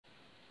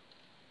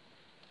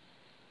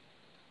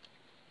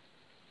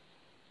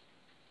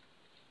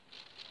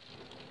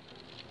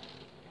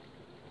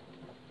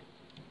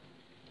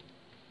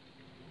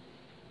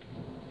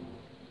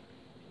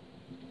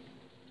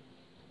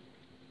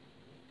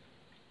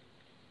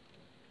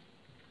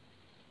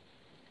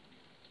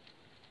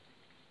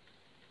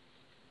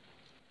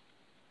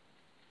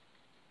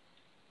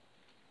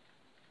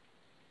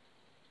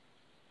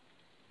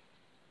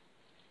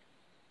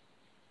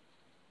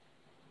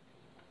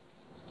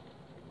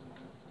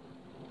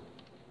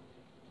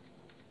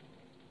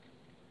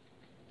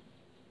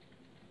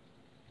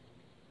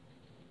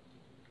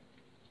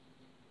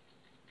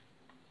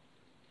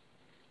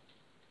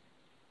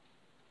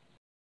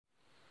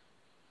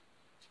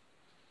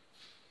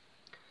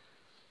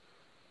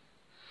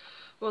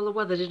Well, the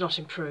weather did not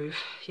improve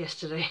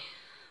yesterday.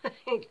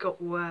 It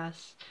got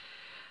worse.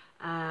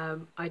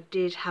 I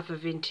did have a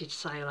vintage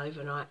sale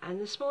overnight, and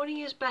this morning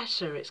is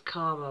better. It's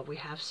calmer. We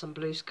have some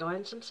blue sky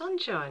and some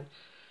sunshine,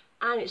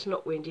 and it's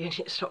not windy and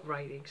it's not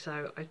raining.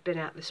 So I've been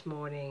out this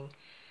morning,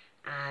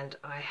 and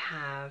I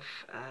have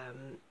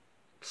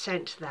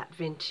sent that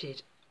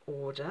vintage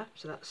order.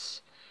 So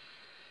that's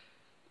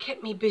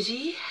kept me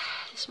busy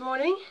this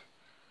morning.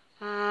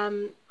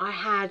 I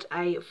had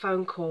a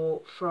phone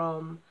call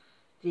from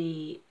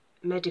the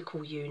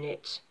medical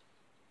unit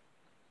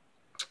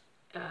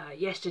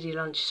yesterday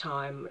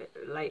lunchtime,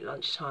 late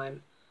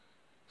lunchtime,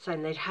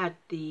 saying they'd had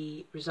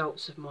the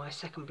results of my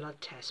second blood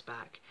test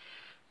back,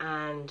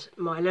 and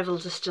my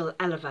levels are still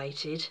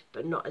elevated,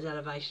 but not as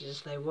elevated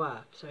as they were.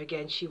 So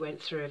again, she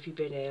went through, have you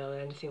been ill,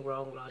 anything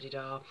wrong,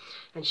 la-di-da,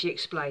 and she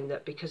explained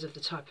that because of the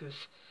type of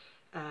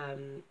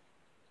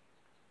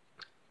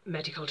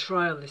medical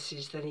trial this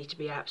is, they need to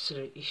be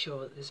absolutely sure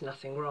that there's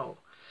nothing wrong.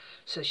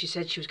 So she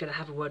said she was going to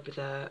have a word with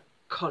her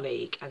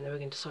colleague, and they were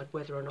going to decide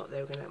whether or not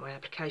they were going to let my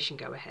application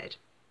go ahead,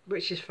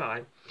 which is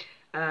fine.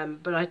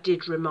 But I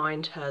did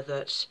remind her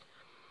that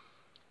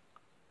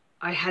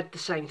I had the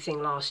same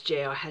thing last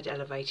year. I had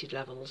elevated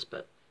levels,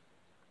 but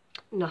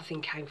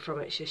nothing came from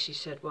it. So she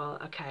said, well,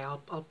 okay,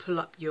 I'll pull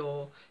up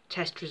your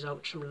test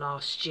results from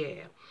last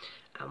year,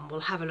 and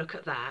we'll have a look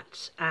at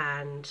that,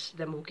 and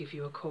then we'll give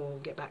you a call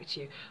and get back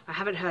to you. I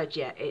haven't heard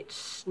yet.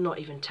 It's not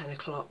even 10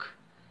 o'clock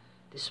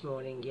this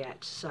morning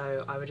yet,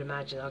 so I would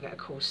imagine I'll get a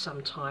call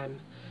sometime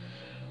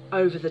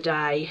over the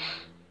day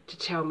to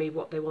tell me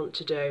what they want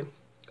to do.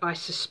 I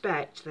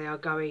suspect they are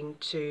going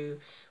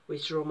to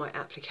withdraw my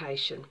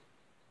application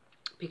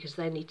because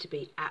they need to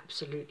be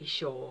absolutely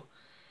sure,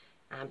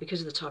 and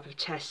because of the type of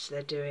tests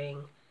they're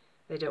doing,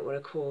 they don't want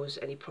to cause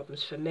any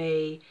problems for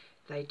me.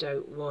 They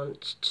don't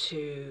want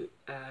to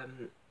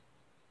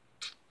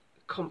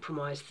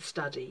compromise the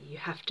study. You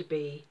have to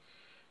be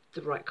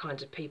the right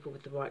kinds of people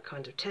with the right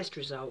kind of test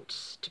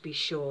results to be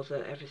sure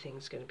that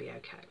everything's going to be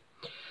okay.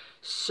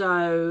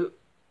 So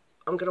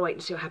I'm going to wait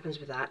and see what happens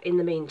with that. In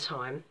the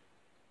meantime,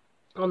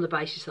 on the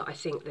basis that I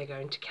think they're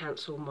going to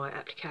cancel my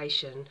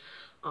application,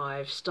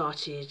 I've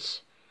started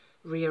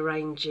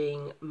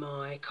rearranging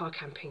my car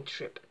camping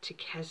trip to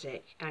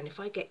Keswick, and if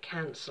I get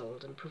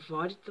cancelled, and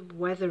provided the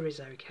weather is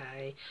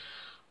okay,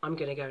 I'm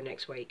going to go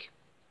next week,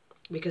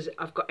 because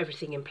I've got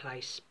everything in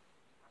place.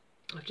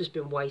 I've just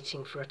been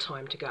waiting for a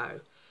time to go.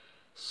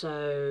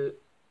 So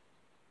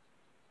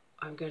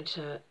I'm going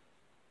to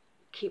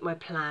keep my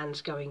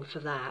plans going for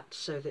that,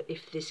 so that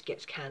if this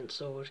gets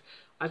cancelled,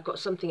 I've got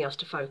something else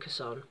to focus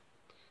on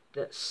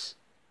that's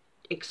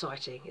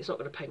exciting. It's not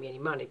going to pay me any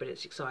money, but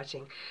it's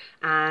exciting.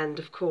 And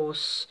of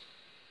course,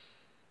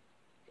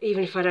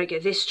 even if I don't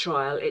get this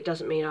trial, it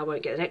doesn't mean I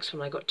won't get the next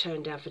one. I got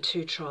turned down for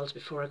 2 trials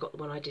before I got the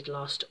one I did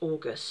last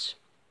August,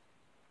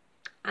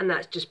 and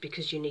that's just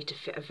because you need to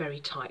fit a very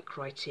tight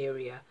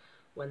criteria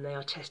when they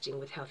are testing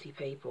with healthy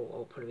people,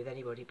 or probably with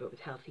anybody, but with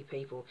healthy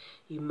people.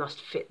 You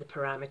must fit the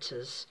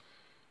parameters,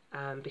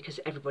 because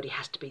everybody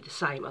has to be the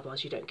same,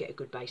 otherwise you don't get a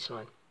good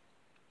baseline.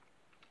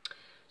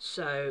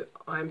 So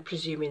I'm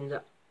presuming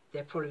that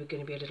they're probably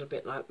going to be a little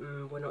bit like,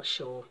 we're not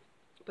sure,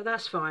 but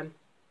that's fine.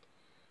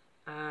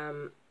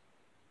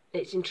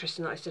 It's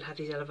interesting that I still have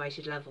these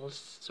elevated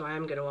levels, so I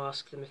am going to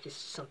ask them if this is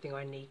something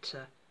I need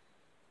to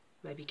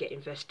maybe get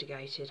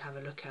investigated, have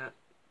a look at.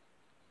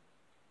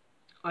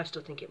 I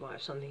still think it might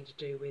have something to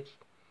do with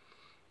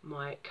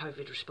my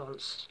COVID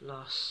response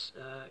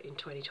in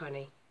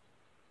 2020,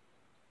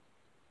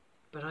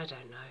 but I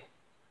don't know.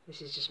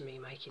 This is just me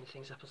making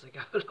things up as I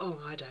go along.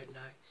 I don't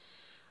know.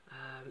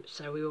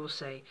 So we will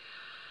see.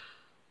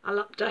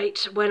 I'll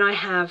update when I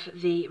have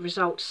the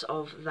results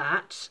of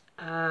that.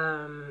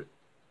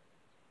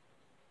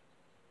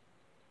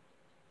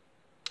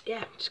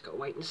 Yeah, just got to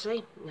wait and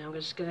see. Now I'm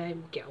just going to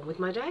get on with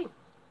my day.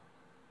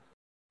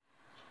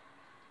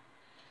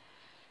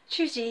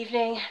 Tuesday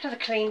evening, another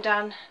clean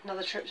done,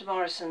 another trip to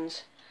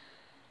Morrison's.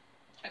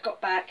 I got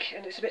back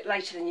and it's a bit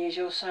later than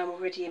usual, so I'm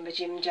already in my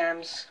gym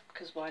jams,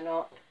 because why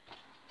not?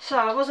 So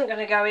I wasn't going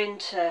to go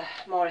into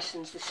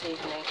Morrison's this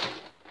evening.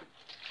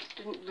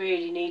 Didn't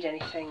really need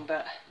anything,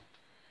 but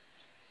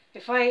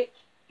if I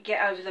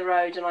get over the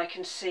road and I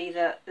can see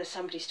that there's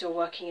somebody still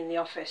working in the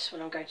office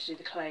when I'm going to do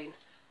the clean,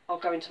 I'll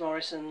go into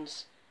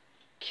Morrison's,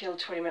 kill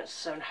 20 minutes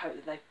or so, and hope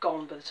that they've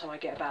gone by the time I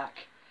get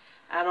back.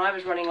 And I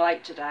was running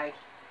late today,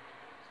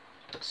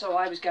 so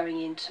I was going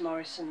into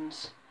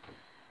Morrison's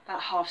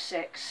about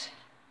 6:30,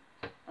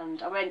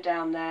 and I went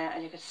down there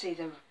and you could see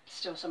there was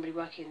still somebody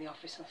working in the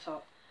office, and I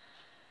thought,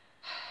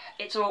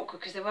 it's awkward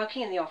because they're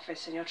working in the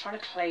office and you're trying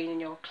to clean and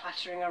you're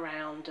clattering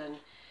around and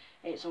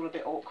it's all a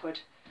bit awkward.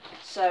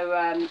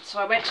 So so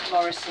I went to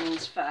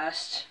Morrison's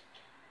first,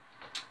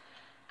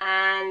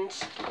 and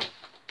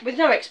with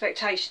no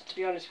expectation, to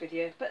be honest with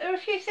you, but there are a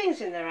few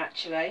things in there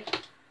actually.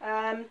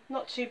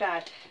 Not too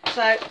bad.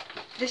 So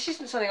this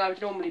isn't something I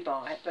would normally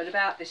buy, but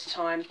about this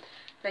time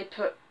they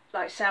put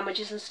like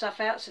sandwiches and stuff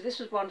out. So this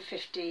was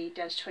 $1.50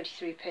 down to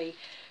 23p.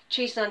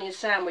 Cheese and onion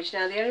sandwich.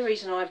 Now the only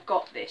reason I've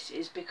got this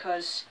is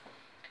because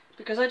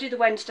because I do the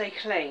Wednesday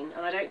clean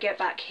and I don't get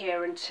back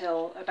here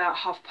until about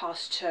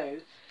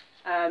 2:30,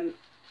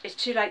 it's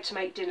too late to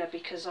make dinner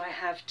because I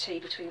have tea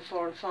between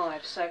 4 and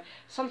 5. So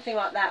something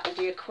like that will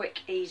be a quick,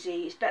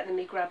 easy. It's better than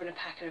me grabbing a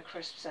packet of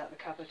crisps out of the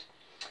cupboard.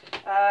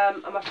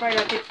 I'm afraid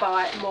I did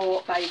buy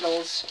more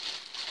bagels.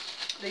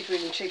 These were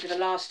even cheaper than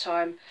last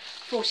time.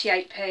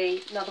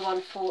 48p, another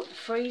one for the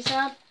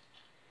freezer.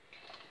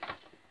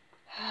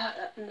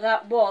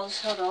 That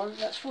was, hold on,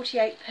 that's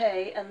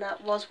 48p and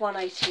that was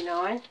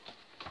 1.89.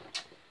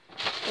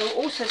 There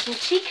were also some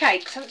tea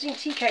cakes. I haven't seen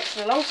tea cakes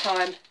in a long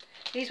time.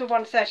 These were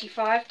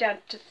 1.35 down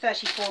to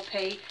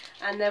 34p,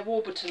 and they're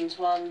Warburton's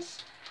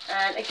ones.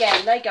 And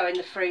again, they go in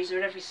the freezer,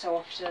 and every so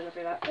often I'll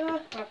be like,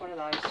 oh, I'll have one of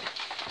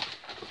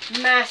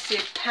those.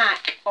 Massive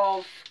pack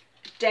of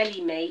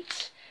deli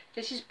meat.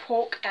 This is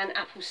pork and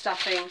apple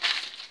stuffing.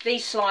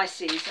 These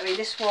slices, I mean,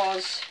 this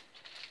was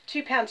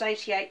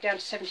 £2.88 down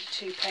to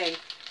 72p.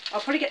 I'll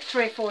probably get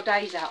 3 or 4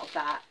 days out of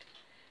that.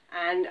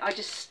 And I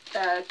just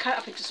cut it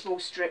up into small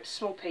strips,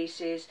 small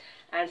pieces,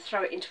 and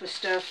throw it into a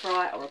stir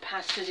fry or a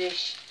pasta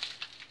dish.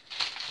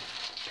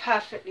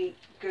 Perfectly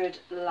good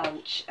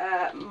lunch.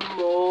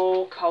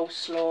 More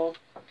coleslaw.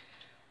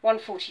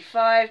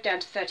 1.45 down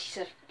to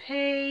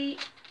 37p.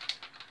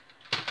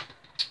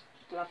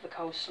 Love the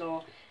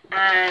coleslaw.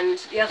 And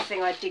the other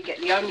thing I did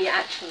get, the only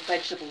actual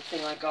vegetable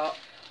thing I got,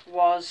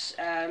 was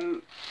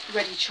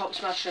ready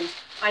chopped mushrooms.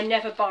 I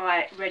never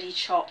buy ready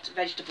chopped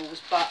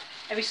vegetables, but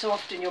every so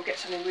often you'll get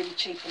something really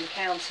cheap on the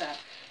counter.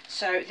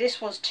 So this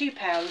was £2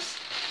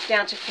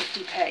 down to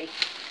 50p,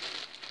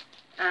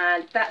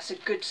 and that's a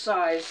good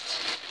sized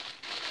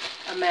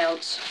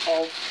amount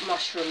of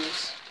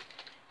mushrooms.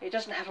 It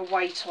doesn't have a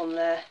weight on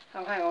there.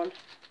 Oh, hang on.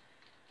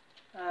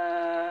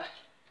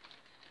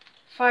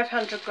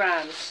 500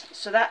 grams.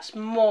 So that's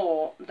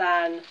more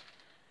than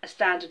a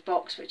standard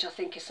box, which I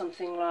think is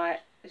something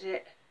like, is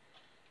it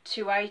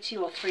 280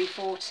 or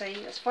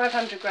 340? That's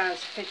 500 grams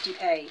for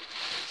 50p.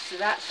 So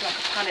that's like a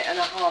punnet and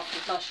a half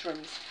of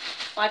mushrooms.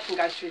 I can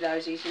go through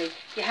those easily.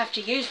 You have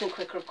to use them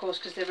quicker, of course,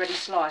 because they're already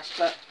sliced,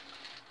 but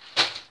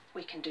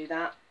we can do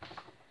that.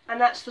 And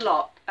that's the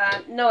lot.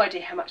 No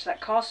idea how much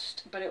that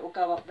cost, but it will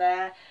go up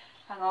there.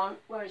 Hang on,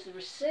 where is the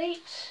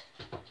receipt?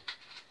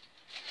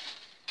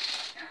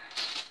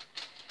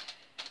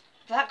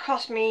 That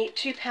cost me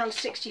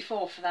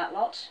 £2.64 for that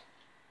lot.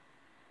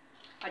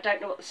 I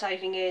don't know what the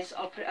saving is.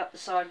 I'll put it up the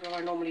side where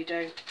I normally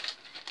do.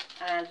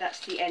 And that's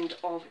the end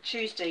of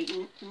Tuesday.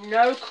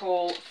 No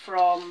call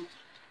from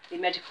the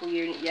medical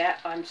unit yet.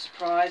 I'm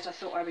surprised. I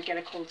thought I would get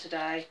a call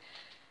today.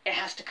 It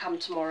has to come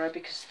tomorrow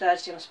because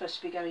Thursday I'm supposed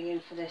to be going in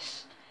for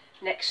this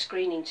next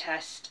screening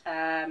test.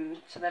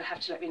 So they'll have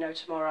to let me know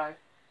tomorrow.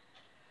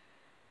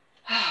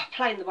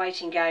 Playing the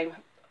waiting game.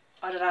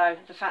 I don't know.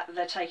 The fact that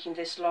they're taking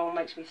this long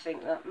makes me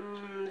think that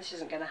this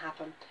isn't going to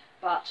happen.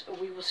 But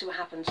we will see what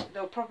happens.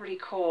 They'll probably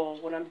call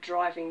when I'm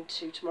driving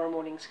to tomorrow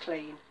morning's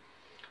clean,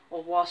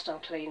 or whilst I'm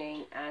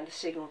cleaning, and the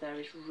signal there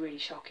is really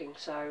shocking.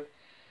 So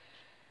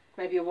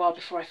maybe a while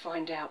before I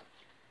find out.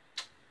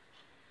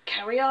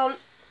 Carry on.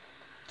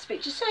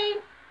 Speak to you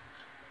soon.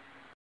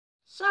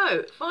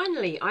 So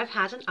finally I've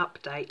had an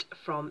update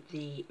from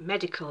the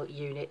medical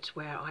unit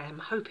where I am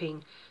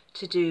hoping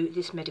to do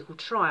this medical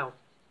trial.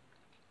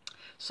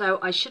 So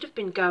I should have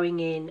been going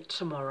in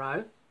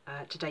tomorrow,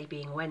 today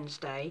being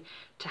Wednesday,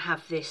 to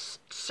have this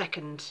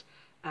second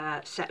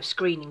set of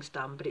screenings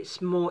done, but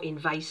it's more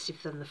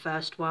invasive than the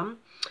first one.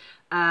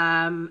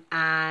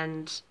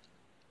 And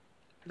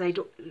they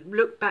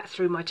looked back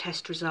through my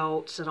test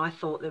results, and I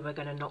thought they were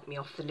going to knock me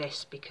off the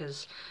list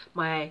because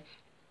my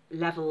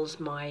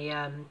levels,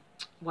 my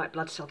white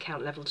blood cell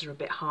count levels are a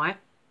bit high,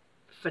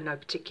 for no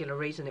particular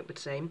reason it would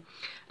seem.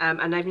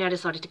 And they've now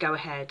decided to go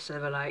ahead, so they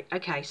were like,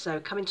 okay, so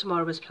come in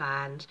tomorrow as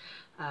planned,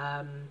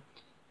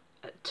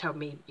 tell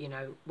me, you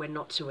know, when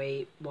not to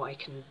eat, what I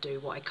can do,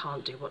 what I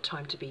can't do, what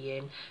time to be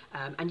in,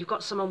 and you've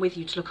got someone with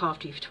you to look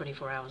after you for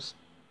 24 hours.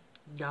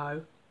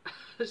 No.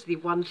 That's the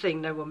one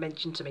thing no one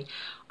mentioned to me.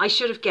 I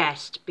should have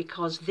guessed,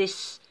 because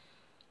this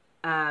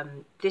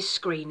this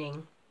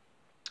screening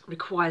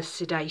requires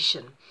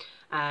sedation,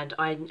 and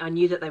I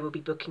knew that they would be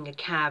booking a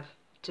cab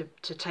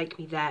to take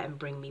me there and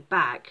bring me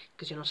back,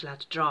 because you're not allowed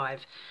to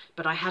drive,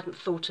 but I hadn't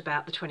thought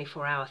about the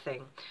 24-hour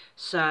thing.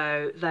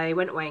 So they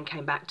went away and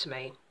came back to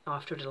me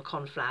after a little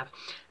conflab,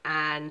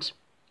 and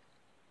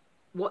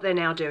what they're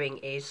now doing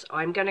is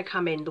I'm going to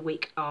come in the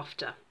week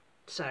after,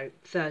 so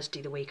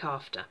Thursday the week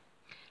after,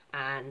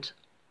 and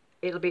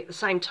it'll be at the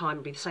same time,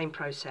 it'll be the same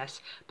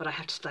process, but I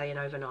have to stay in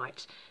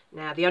overnight.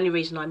 Now, the only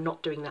reason I'm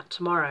not doing that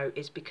tomorrow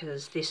is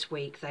because this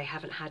week they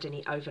haven't had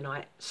any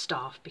overnight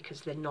staff,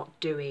 because they're not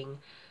doing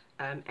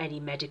any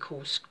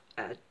medical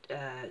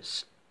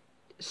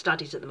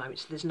studies at the moment,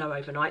 so there's no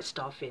overnight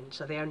staff in,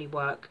 so they only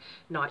work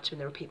nights when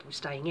there are people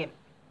staying in,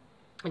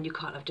 and you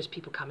can't have just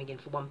people coming in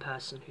for one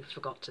person who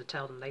forgot to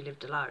tell them they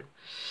lived alone.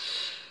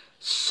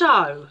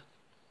 So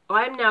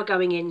I am now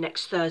going in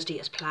next Thursday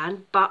as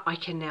planned, but I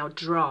can now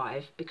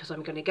drive because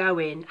I'm going to go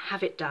in,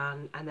 have it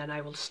done, and then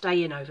I will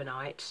stay in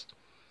overnight,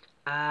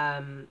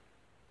 and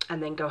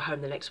and then go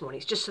home the next morning.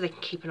 It's just so they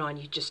can keep an eye on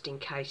you just in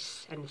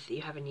case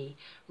you have any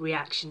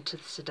reaction to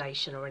the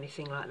sedation or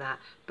anything like that,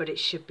 but it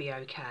should be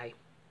okay.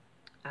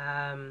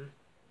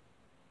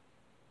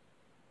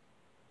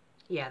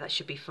 Yeah, that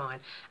should be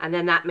fine. And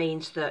then that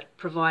means that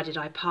provided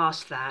I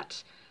pass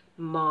that,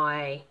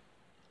 my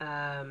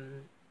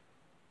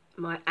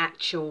my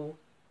actual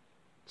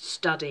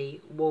study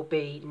will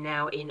be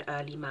now in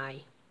early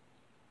May.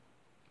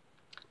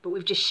 But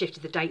we've just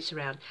shifted the dates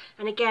around.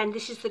 And again,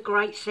 this is the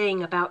great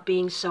thing about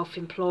being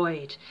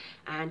self-employed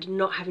and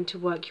not having to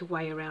work your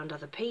way around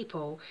other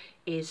people,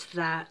 is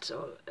that,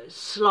 or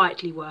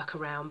slightly work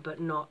around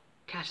but not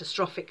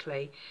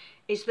catastrophically,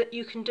 is that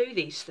you can do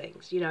these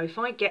things. You know, if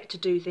I get to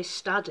do this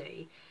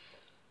study,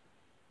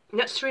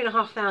 that's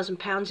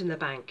 £3,500 in the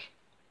bank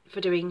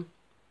for doing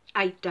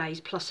 8 days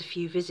plus a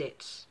few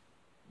visits.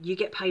 You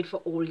get paid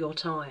for all your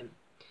time,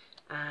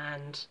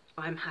 and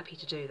I'm happy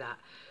to do that.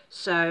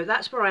 So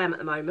that's where I am at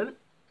the moment.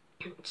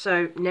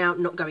 So now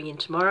not going in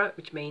tomorrow,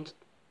 which means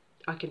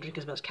I can drink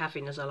as much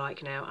caffeine as I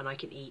like now, and I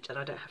can eat, and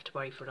I don't have to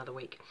worry for another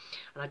week.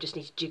 And I just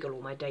need to jiggle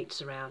all my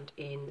dates around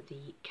in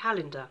the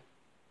calendar.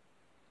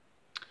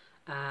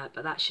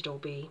 But that should all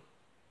be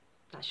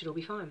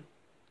fine.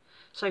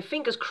 So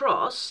fingers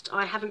crossed,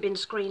 I haven't been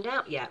screened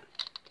out yet.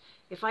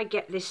 If I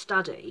get this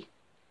study,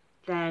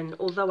 then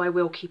although I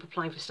will keep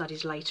applying for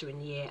studies later in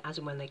the year as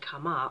and when they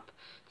come up,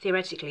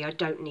 theoretically I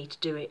don't need to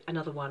do it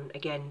another one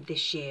again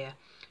this year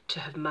to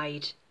have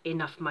made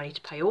enough money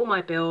to pay all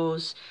my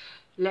bills,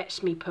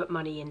 lets me put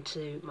money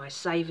into my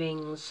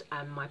savings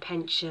and my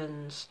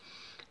pensions,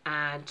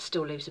 and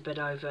still leaves a bit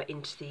over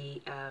into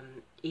the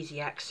easy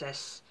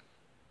access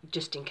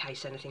just in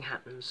case anything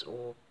happens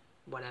or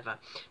whatever.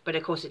 But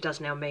of course it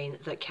does now mean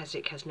that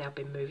Keswick has now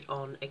been moved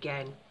on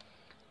again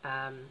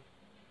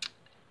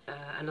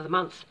another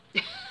month.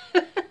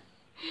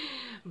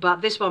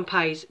 But this one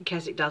pays,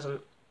 Keswick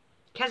doesn't.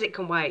 Keswick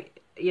can wait,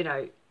 you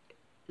know,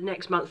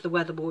 next month the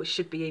weather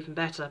should be even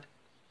better.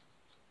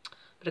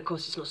 But of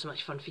course it's not so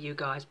much fun for you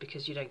guys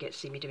because you don't get to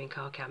see me doing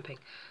car camping.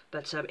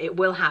 But it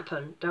will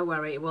happen, don't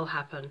worry, it will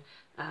happen.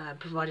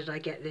 Provided I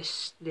get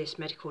this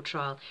medical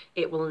trial,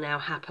 it will now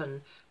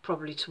happen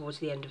probably towards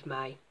the end of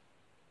May.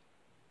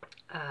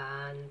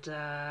 And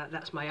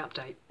that's my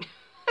update.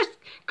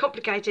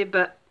 Complicated,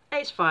 but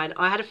it's fine.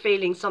 I had a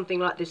feeling something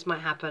like this might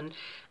happen,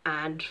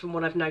 and from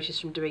what I've noticed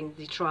from doing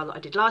the trial that I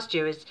did last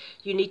year is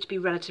you need to be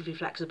relatively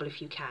flexible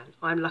if you can.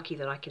 I'm lucky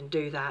that I can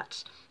do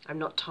that. I'm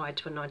not tied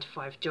to a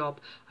 9-to-5 job.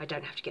 I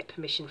don't have to get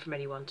permission from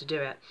anyone to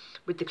do it.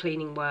 With the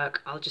cleaning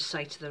work, I'll just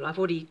say to them, I'd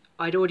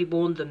already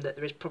warned them that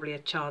there is probably a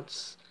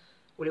chance,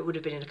 well, it would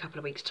have been in a couple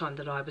of weeks' time,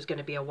 that I was going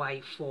to be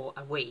away for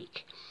a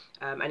week.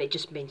 And it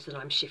just means that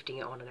I'm shifting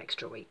it on an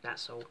extra week,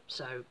 that's all.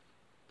 So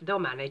they'll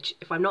manage.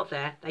 If I'm not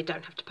there, they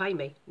don't have to pay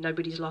me.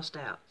 Nobody's lost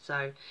out.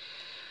 So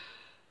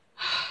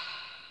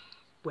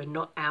we're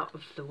not out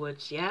of the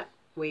woods yet.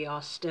 We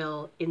are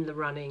still in the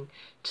running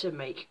to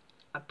make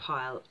a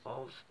pile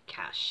of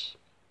cash.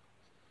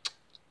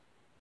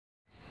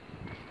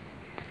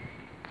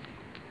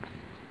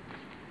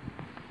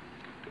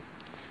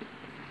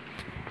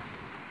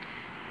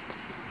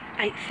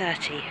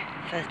 "8:30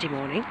 Thursday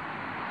morning.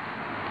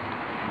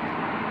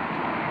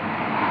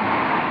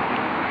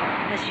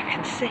 As you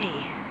can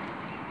see,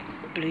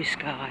 blue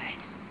sky,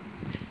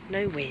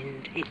 no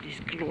wind. It is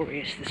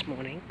glorious this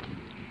morning.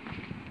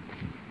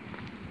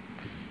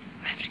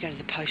 I have to go to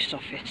the post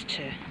office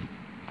to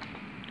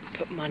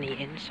put money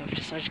in, so I've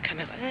decided to come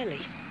out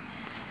early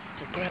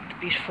and grab the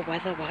beautiful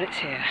weather while it's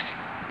here.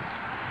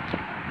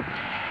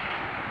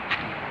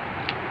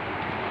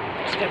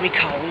 It's very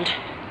cold.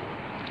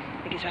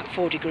 I think it's about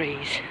 4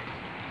 degrees.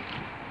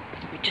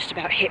 We just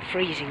about hit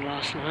freezing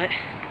last night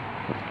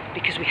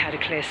because we had a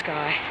clear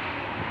sky.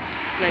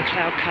 No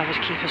cloud cover to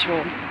keep us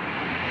warm,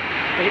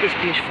 but it is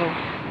beautiful.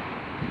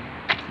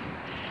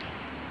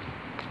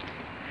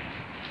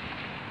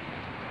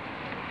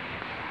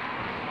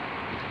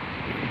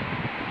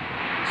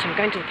 So I'm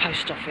going to the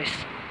post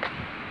office,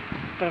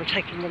 but I'm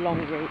taking the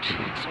long route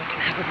so I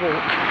can have a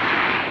walk.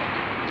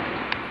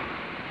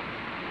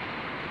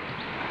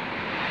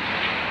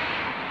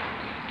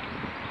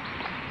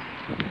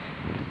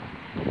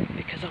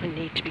 Because I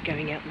need to be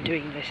going out and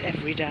doing this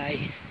every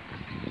day.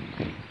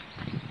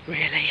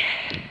 Really.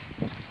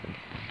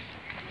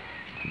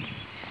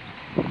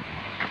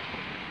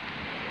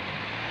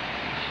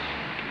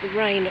 The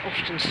rain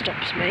often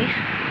stops me,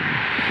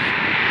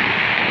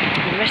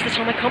 and the rest of the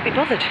time I can't be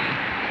bothered.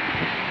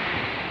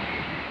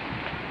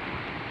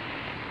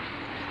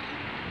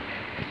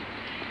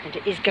 And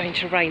it is going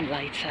to rain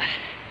later,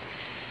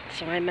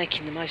 so I'm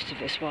making the most of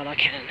this while I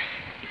can.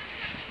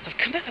 I've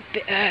come out a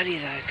bit early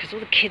though, because all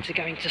the kids are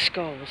going to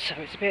school, so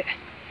it's a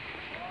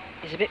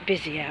bit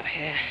busy out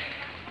here.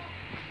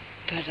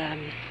 But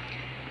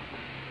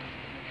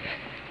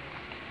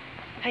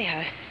hey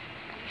ho.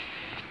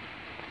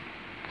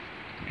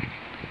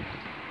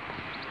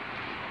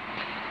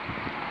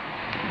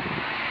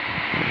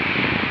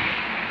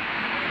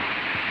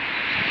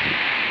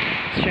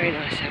 It's very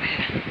nice out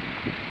here.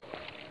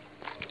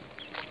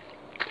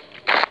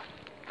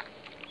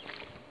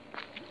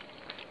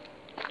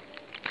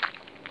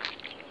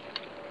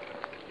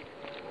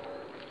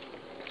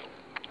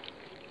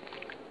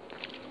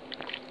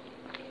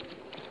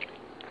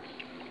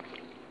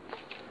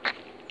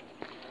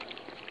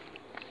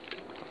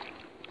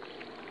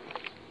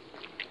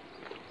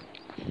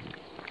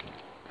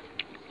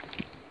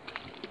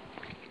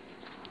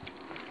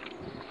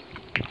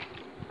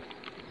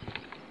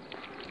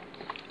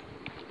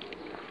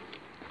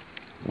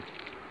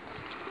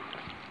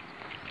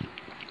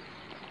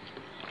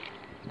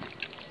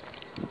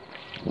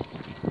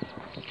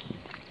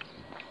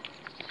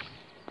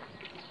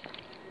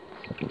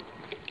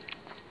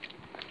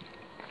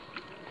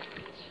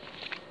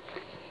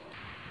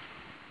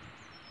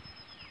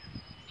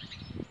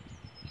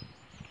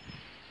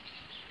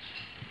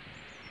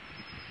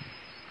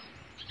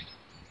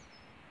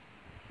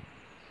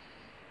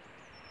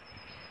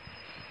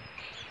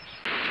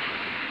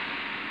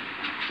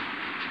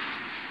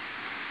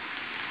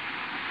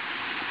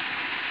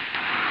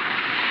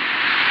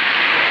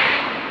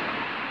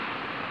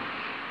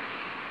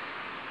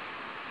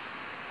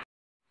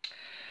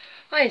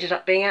 I ended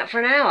up being out for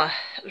an hour.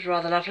 It was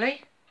rather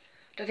lovely.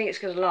 Don't think it's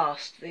going to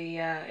last.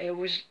 It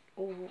was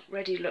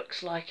already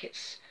looks like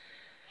it's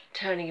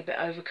turning a bit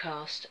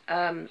overcast.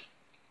 So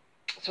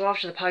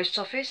after the post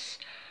office,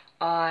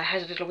 I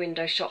had a little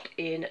window shop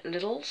in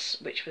Lidl's,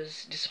 which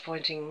was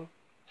disappointing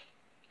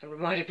and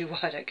reminded me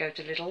why I don't go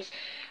to Lidl's.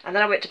 And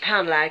then I went to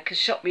Poundland because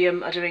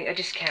Shopmium are doing a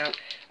discount.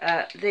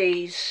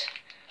 These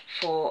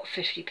for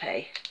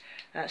 50p.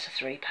 That's a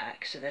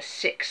 3-pack, so there's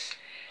six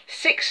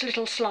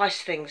little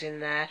slice things in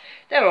there.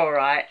 They're all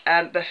right,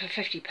 but for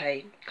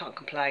 50p, can't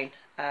complain.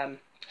 So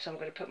I'm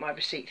going to put my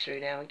receipt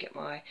through now and get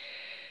my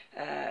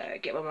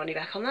money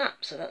back on that.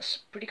 So that's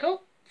pretty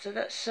cool. So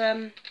that's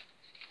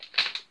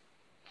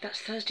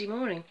Thursday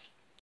morning.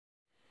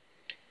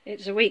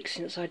 It's a week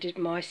since I did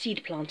my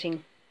seed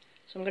planting,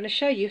 so I'm going to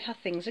show you how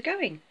things are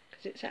going,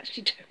 because it's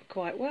actually doing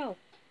quite well.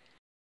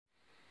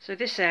 So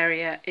this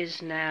area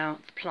is now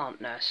the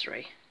plant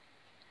nursery.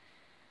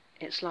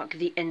 It's like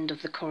the end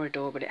of the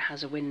corridor, but it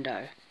has a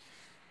window,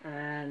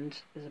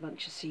 and there's a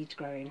bunch of seeds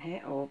growing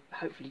here, or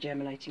hopefully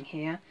germinating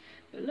here.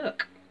 But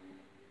look,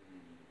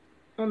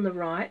 on the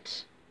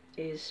right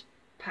is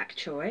pak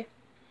choi,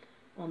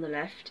 on the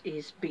left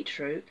is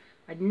beetroot.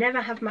 I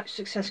never have much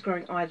success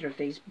growing either of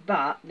these,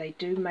 but they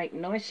do make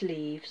nice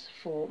leaves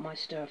for my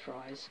stir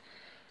fries.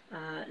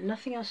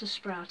 Nothing else has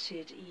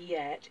sprouted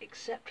yet,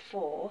 except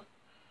for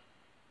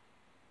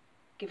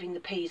giving the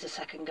peas a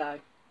second go.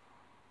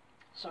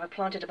 So I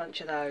planted a bunch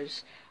of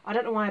those. I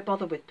don't know why I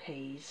bother with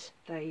peas.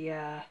 You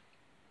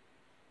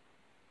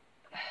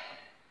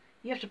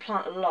have to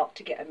plant a lot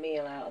to get a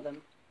meal out of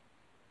them.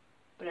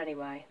 But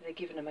anyway, they're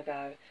giving them a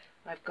go.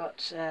 I've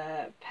got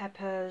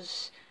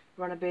peppers,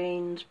 runner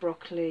beans,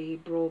 broccoli,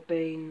 broad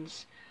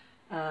beans.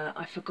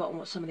 I've forgotten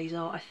what some of these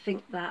are. I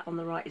think that on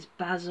the right is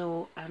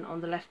basil, and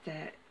on the left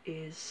there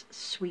is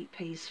sweet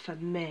peas for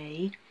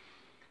me.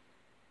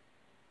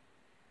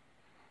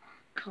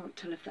 Can't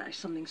tell if that is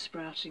something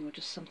sprouting or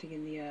just something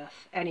in the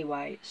earth.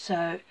 Anyway,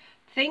 so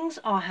things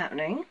are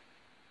happening.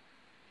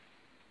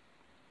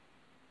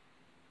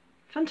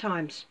 Fun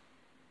times.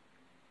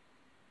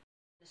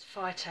 This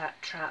phytat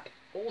trap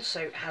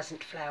also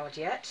hasn't flowered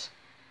yet,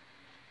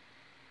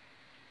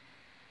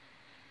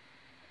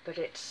 but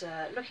it's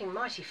looking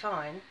mighty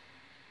fine.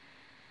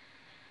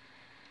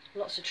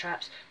 Lots of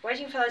traps.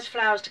 Waiting for those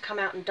flowers to come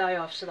out and die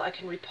off so that I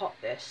can repot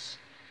this.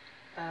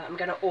 I'm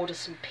going to order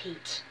some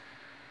peat,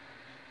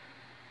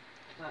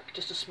 like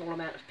just a small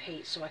amount of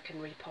peat, so I can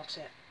repot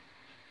it.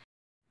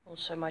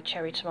 Also, my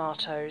cherry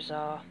tomatoes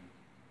are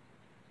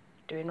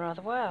doing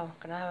rather well.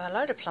 Going to have a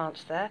load of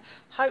plants there.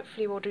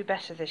 Hopefully we'll do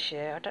better this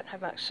year. I don't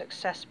have much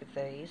success with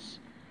these,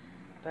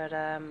 but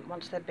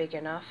once they're big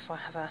enough, I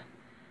have a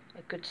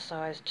good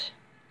sized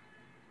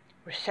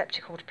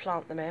receptacle to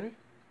plant them in.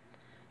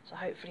 So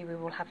hopefully we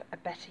will have a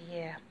better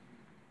year.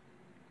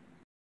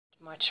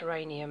 My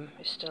geranium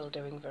is still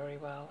doing very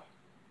well.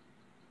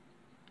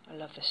 I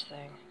love this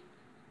thing.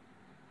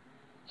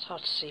 It's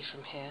hard to see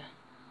from here,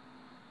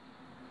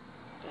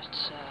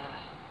 but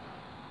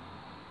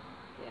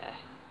yeah,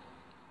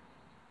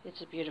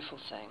 it's a beautiful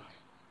thing.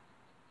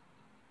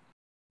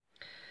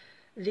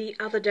 The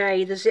other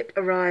day the zip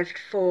arrived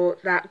for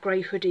that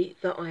grey hoodie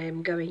that I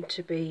am going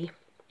to be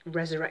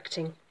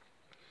resurrecting,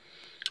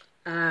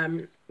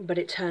 but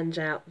it turns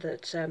out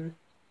that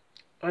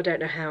I don't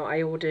know how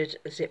I ordered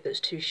a zip that's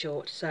too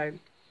short, so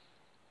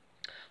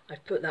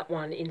I've put that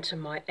one into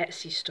my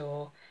Etsy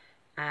store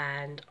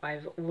and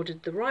I've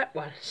ordered the right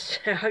one,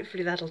 so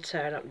hopefully that'll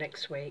turn up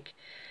next week.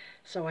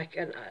 So I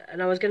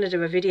was going to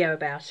do a video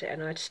about it,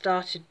 and I'd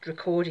started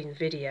recording the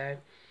video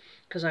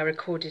because I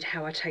recorded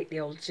how I take the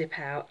old zip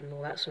out and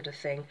all that sort of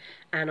thing,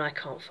 and I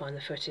can't find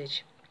the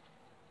footage.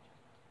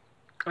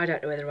 I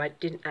don't know whether I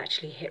didn't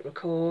actually hit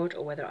record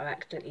or whether I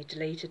accidentally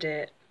deleted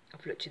it.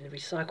 I've looked in the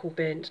recycle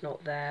bin, it's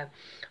not there.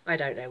 I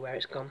don't know where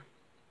it's gone.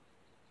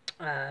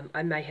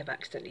 I may have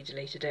accidentally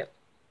deleted it.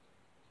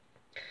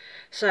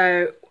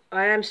 So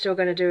I am still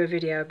going to do a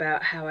video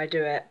about how I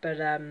do it, but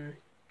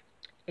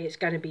it's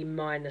going to be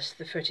minus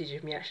the footage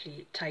of me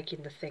actually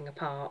taking the thing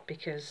apart,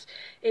 because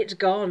it's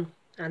gone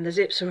and the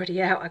zip's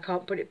already out. I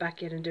can't put it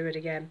back in and do it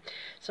again.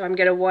 So I'm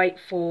going to wait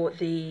for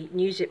the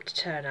new zip to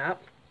turn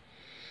up,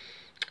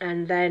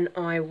 and then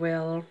I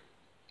will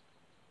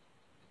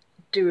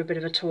do a bit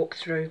of a talk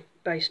through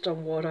based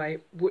on what I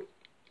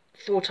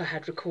thought I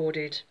had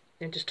recorded,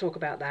 and just talk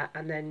about that,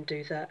 and then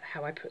do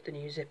how I put the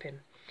new zip in.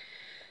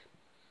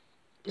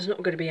 It's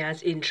not going to be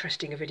as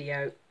interesting a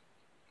video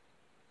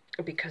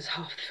because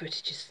half the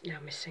footage is now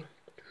missing.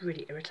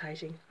 Really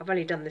irritating. I've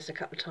only done this a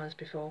couple of times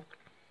before.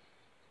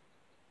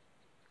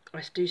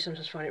 I do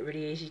sometimes find it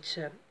really easy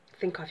to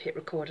think I've hit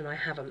record and I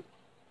haven't,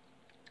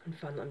 and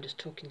find that I'm just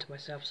talking to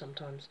myself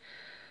sometimes.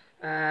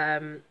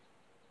 And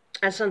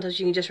sometimes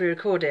you can just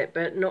re-record it,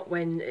 but not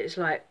when it's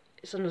like,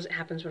 sometimes it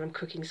happens when I'm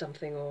cooking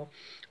something, or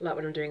like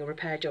when I'm doing a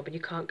repair job and you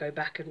can't go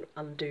back and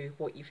undo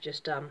what you've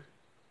just done.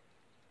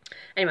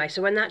 Anyway,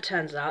 so when that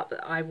turns up,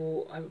 I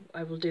will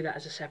do that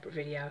as a separate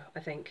video, I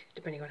think,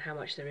 depending on how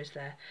much there is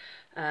there.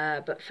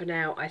 But for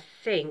now, I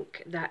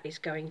think that is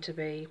going to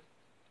be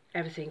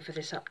everything for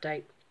this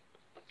update.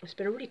 It's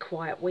been a really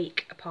quiet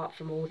week, apart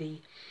from all the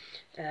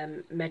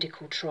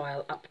medical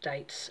trial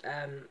updates,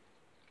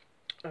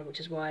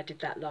 which is why I did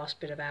that last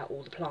bit about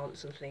all the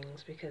plants and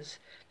things, because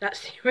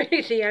that's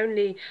really the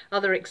only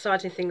other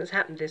exciting thing that's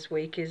happened this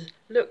week is,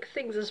 look,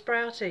 things are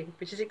sprouting,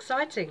 which is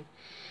exciting.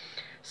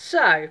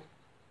 So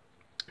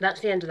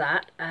that's the end of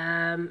that,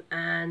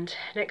 and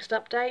next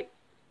update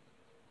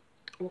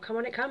will come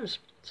when it comes.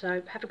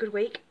 So have a good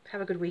week,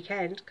 have a good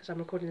weekend, because I'm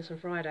recording this on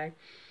Friday,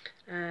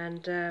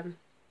 and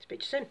speak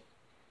to you soon.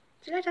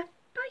 See you later.